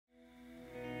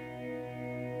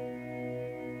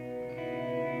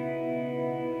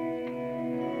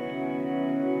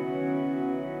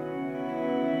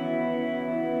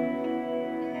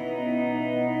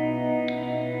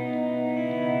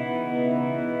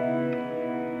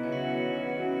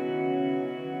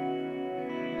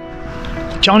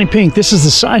JonnyPink, this is the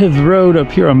side of the road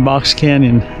up here on Box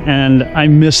Canyon, and I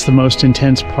miss the most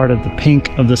intense part of the pink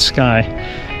of the sky,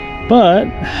 but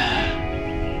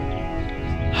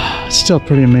it's still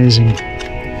pretty amazing.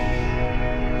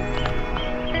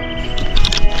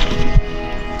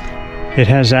 It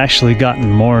has actually gotten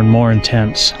more and more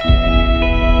intense.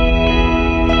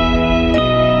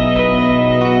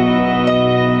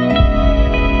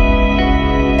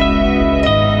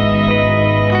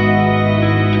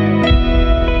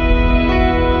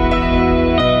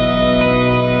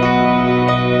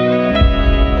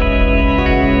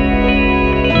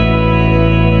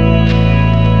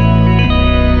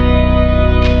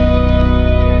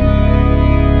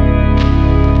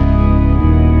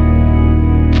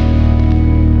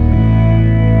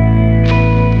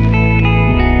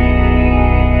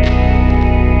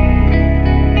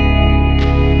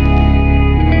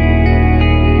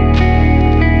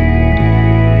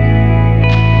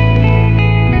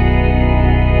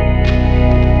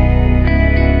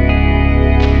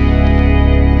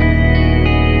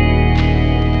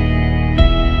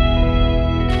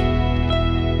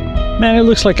 Man, it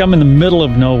looks like I'm in the middle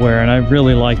of nowhere, and I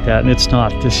really like that, and it's not.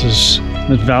 This is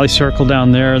the Valley Circle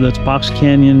down there. That's Box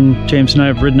Canyon. James and I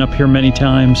have ridden up here many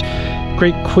times.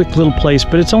 Great, quick little place,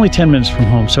 but it's only 10 minutes from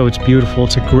home, so it's beautiful.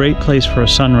 It's a great place for a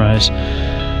sunrise.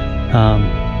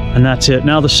 And that's it.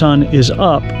 Now the sun is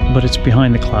up, but it's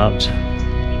behind the clouds.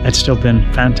 It's still been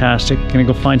fantastic. Gonna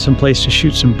go find some place to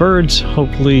shoot some birds.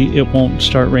 Hopefully it won't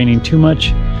start raining too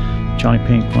much.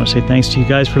 JonnyPink, I want to say thanks to you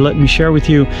guys for letting me share with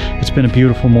you. It's been a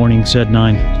beautiful morning.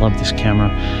 Z9, love this camera.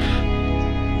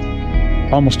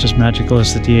 Almost as magical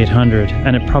as the D800,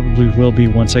 and it probably will be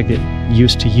once I get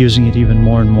used to using it even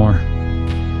more and more.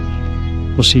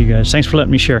 We'll see you guys. Thanks for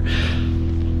letting me share.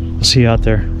 I'll see you out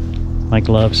there. My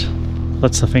gloves.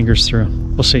 Let's the fingers through.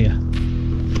 We'll see you.